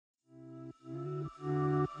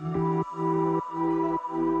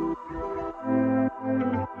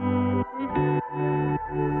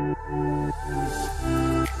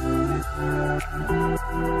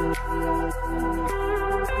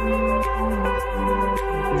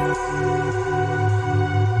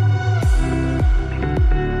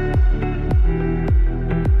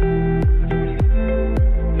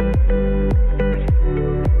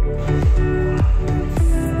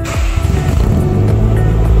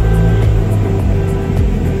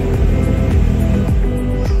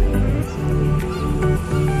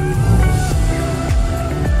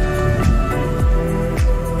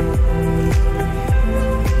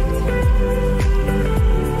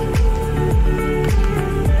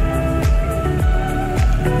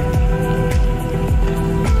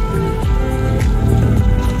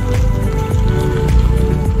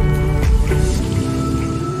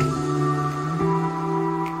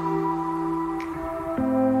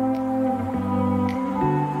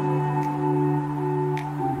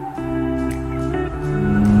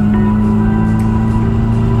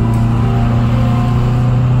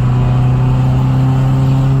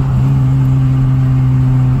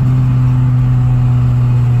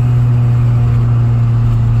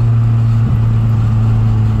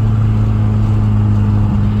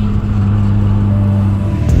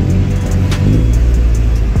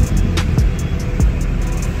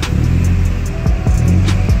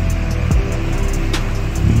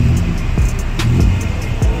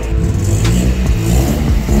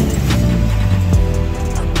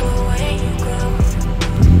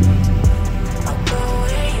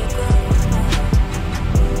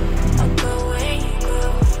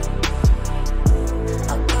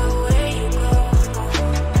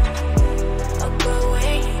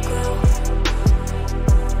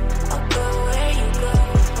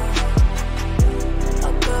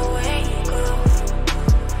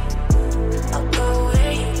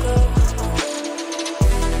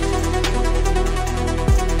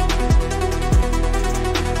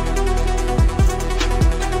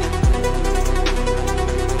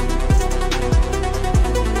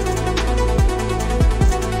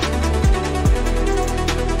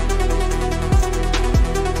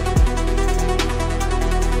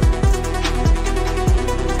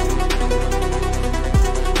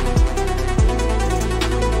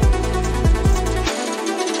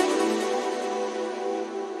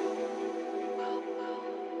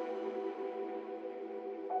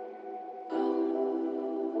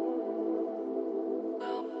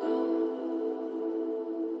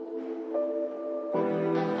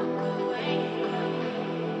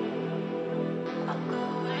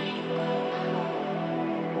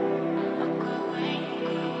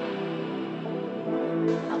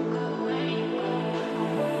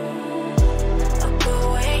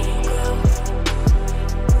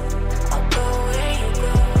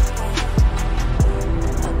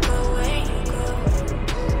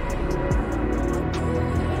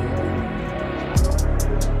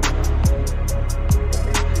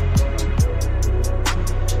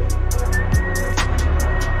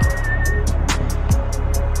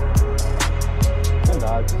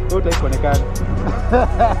Auto ikoonekana.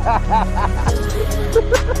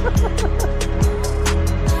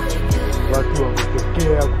 Watu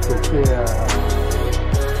kutokea.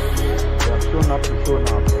 Ya shona hapo.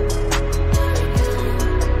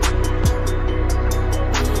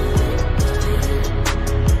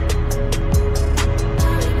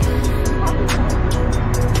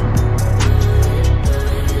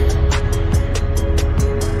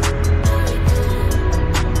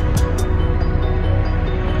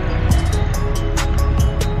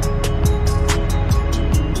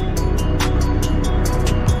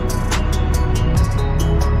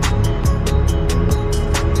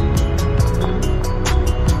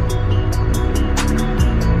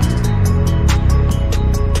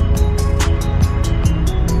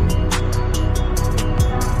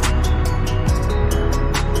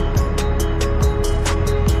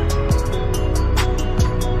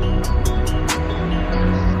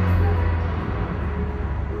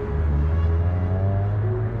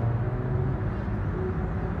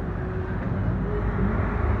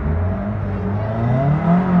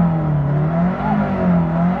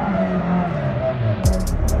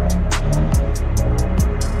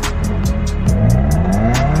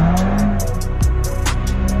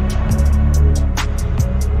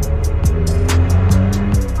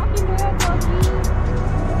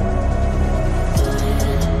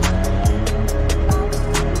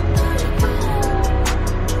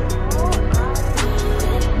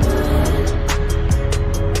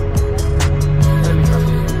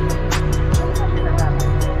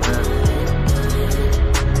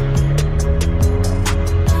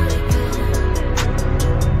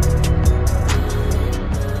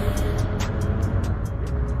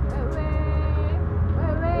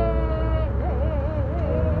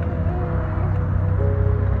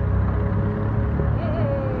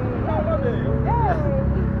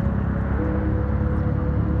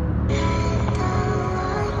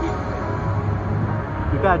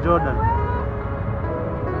 Jordan.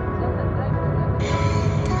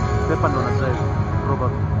 Stefan ndo drive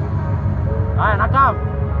probably. Haya nakam.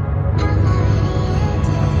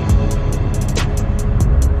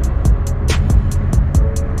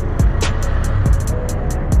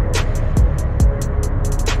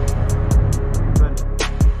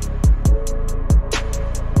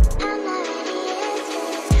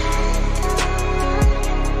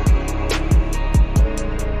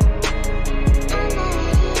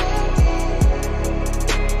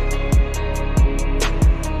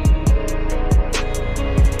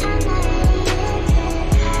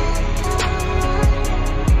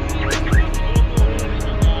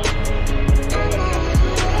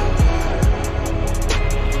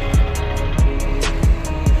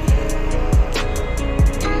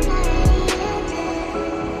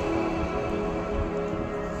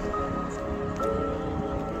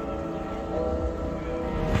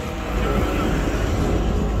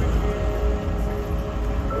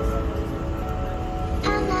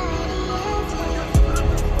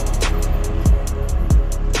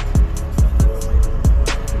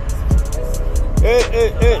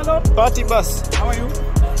 Hey, party bus. How are you?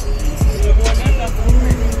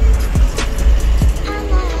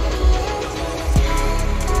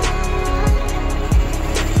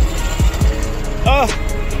 Ah.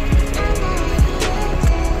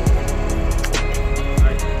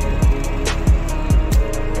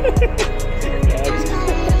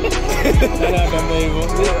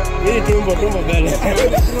 Ini tumbo gala.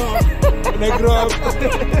 Grow up.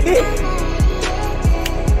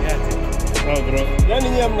 Oh bro. Yani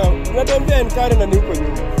nyinyi mnatembea nkari na niko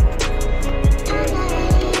nyuma.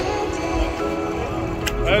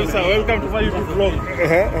 Well sir, welcome to my YouTube vlog.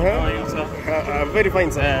 How are you sir? Very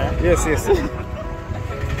fine sir. Yes.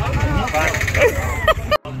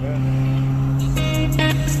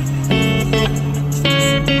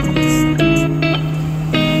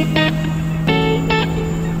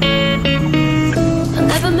 I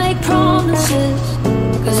never make promises,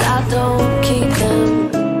 'cause I don't keep them.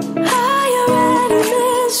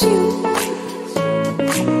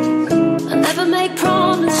 I never make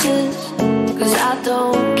promises, 'cause I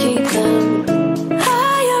don't keep them. I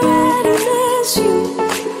already miss you.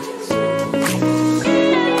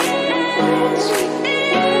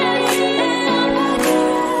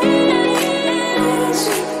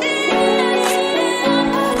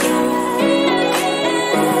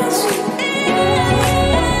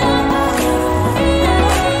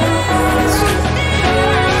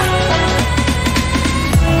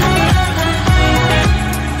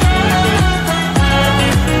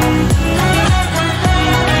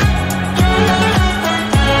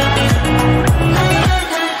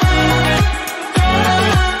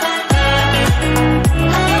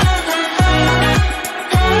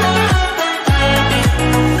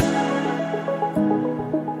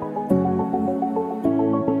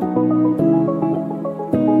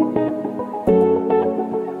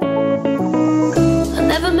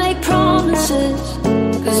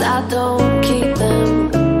 I don't keep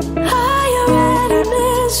them. I already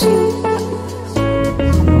miss you.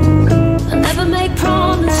 I never make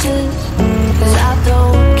promises, cause I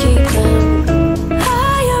don't keep them.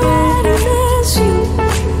 I already miss you.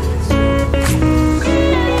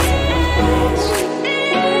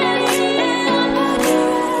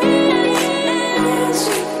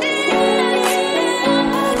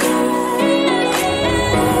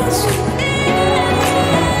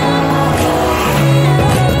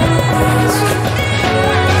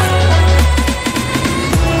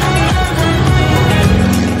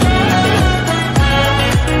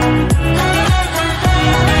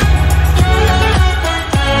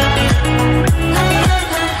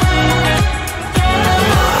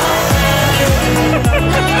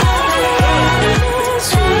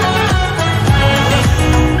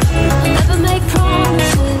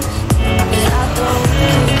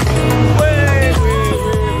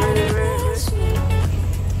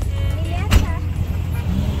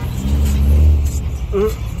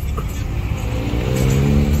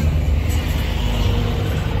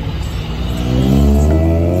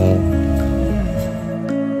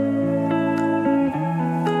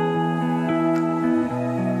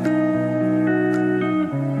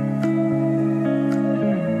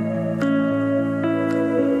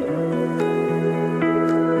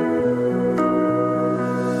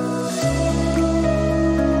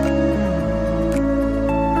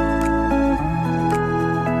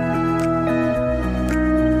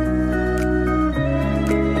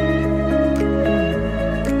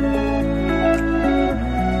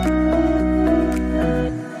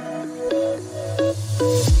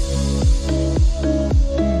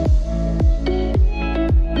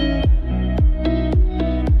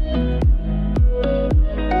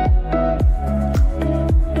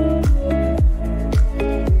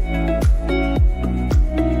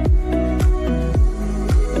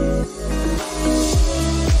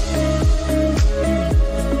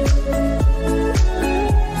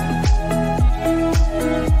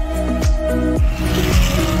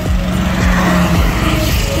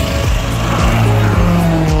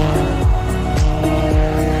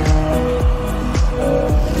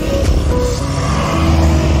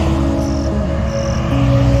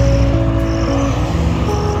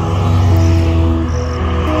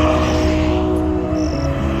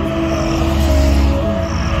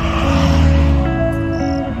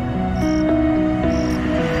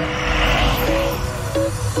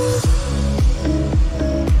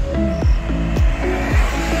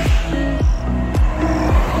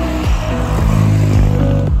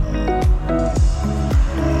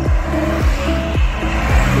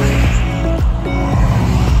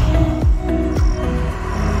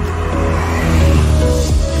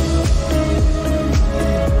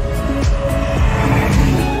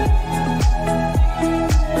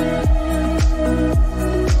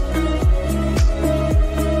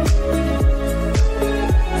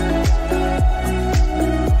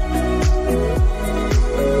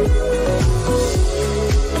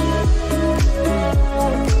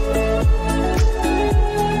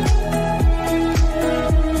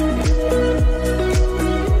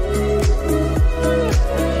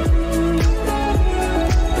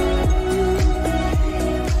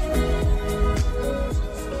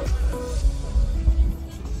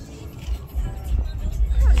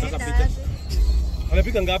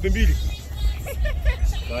 Anapika ngapi? Mbili.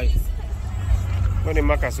 Hai. Kwani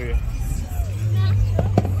makaso ya.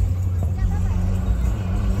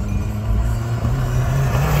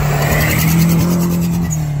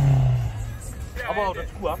 Hapo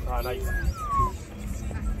utachukua? Ah, nice.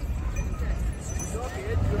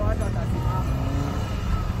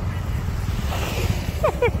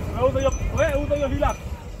 Uza hiyo hila.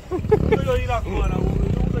 Uza hiyo hila bwana.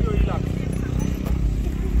 Uza hiyo hila.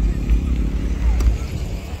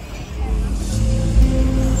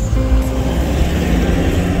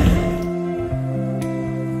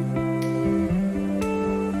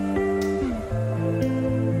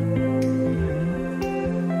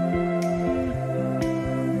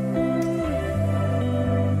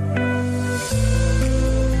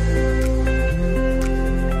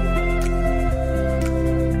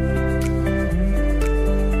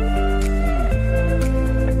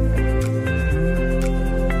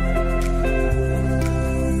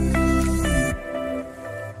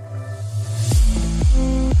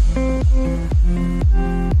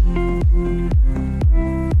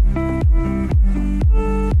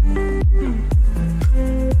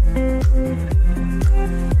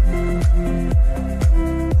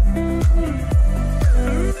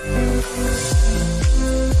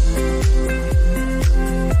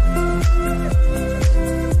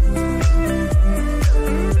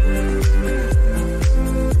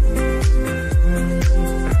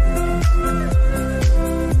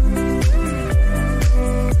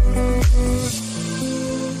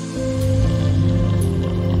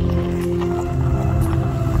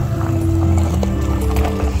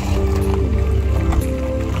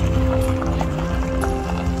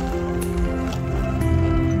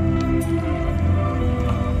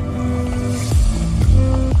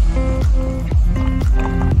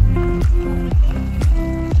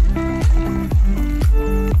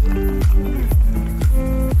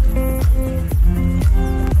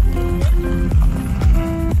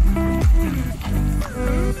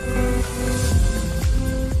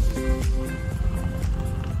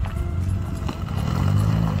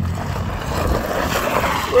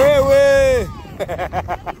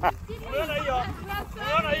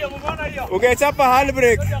 Hujachapa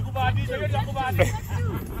handbrake.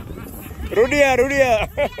 Rudia.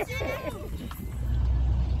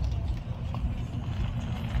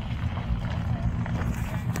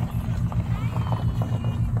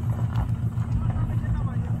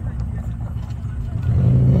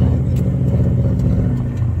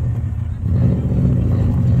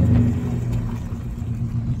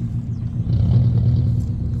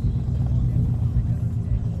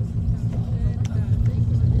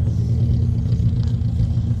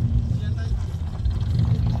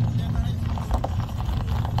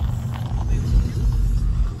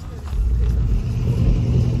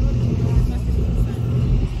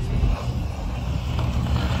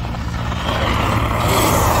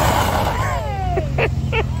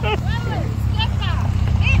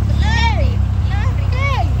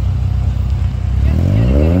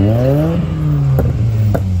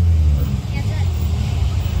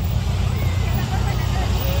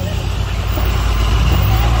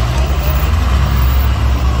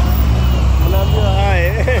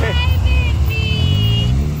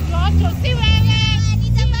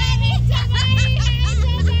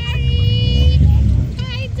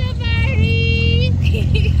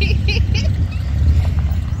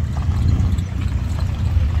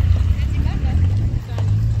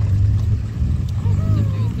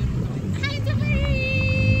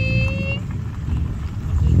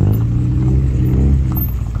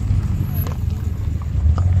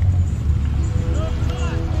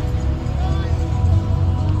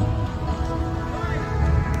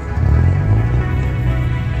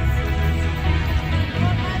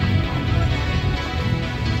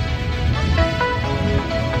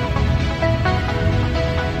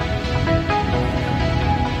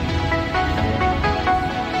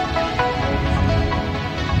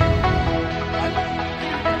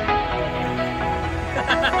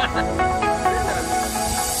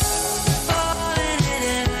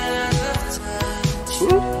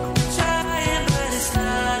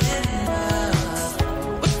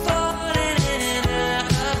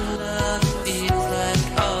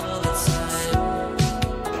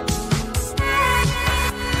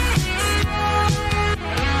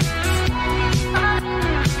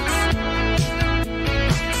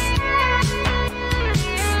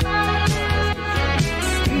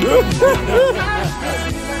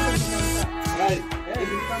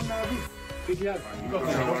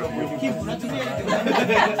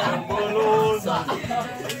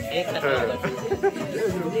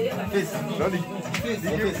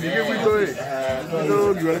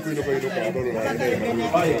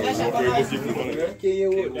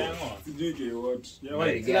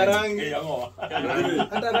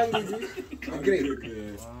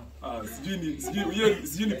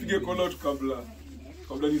 Sijui nipige call out kabla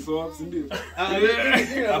ni swap, si ndio?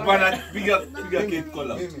 Hapana, piga cake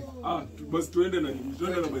call out. Basi tuende na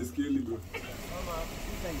baiskeli bro.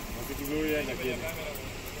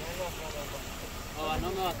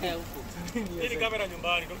 Naona wakae huko. Hii kamera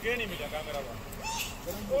nyumbani, tokeni mita kamera bwana.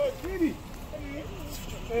 Kidi.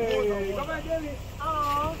 Kama jeli.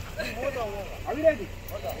 Are we ready?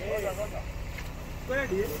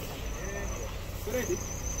 Ready? Ready?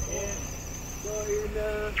 So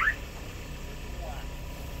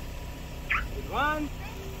in 1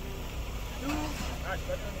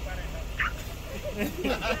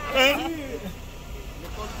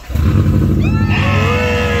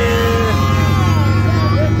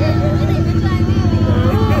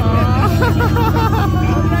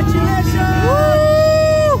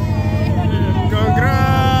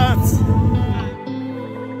 Congrats!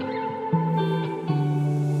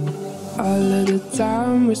 All of the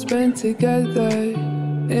time we spent together,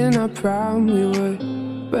 in our prime we were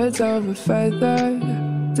birds of a feather,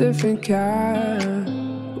 different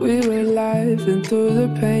kind. We were laughing through the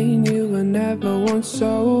pain, you were never once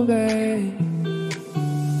over.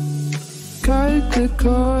 Cut the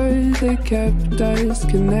cord that kept us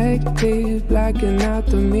connected, blacking out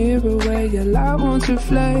the mirror where your light once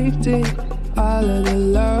reflected. All of the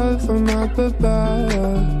love from up above,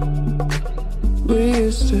 we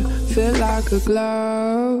used to feel like a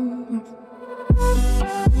glove.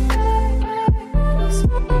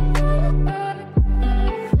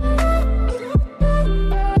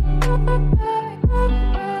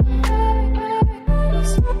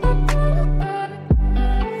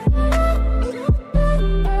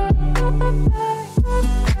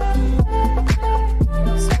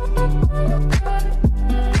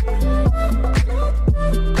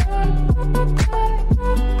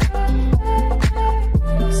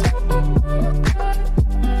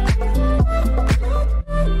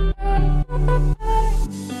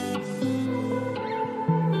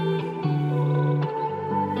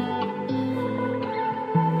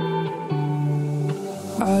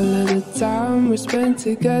 All of the time we spent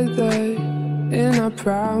together, in our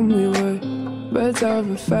prime we were birds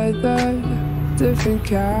of a feather, different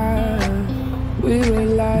kind. We were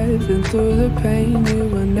laughing through the pain, you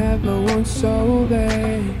were never once sober.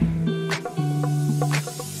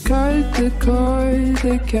 Cut the cord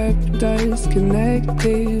that kept us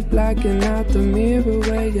connected, blacking out the mirror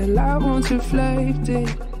where your light once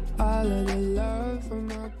reflected.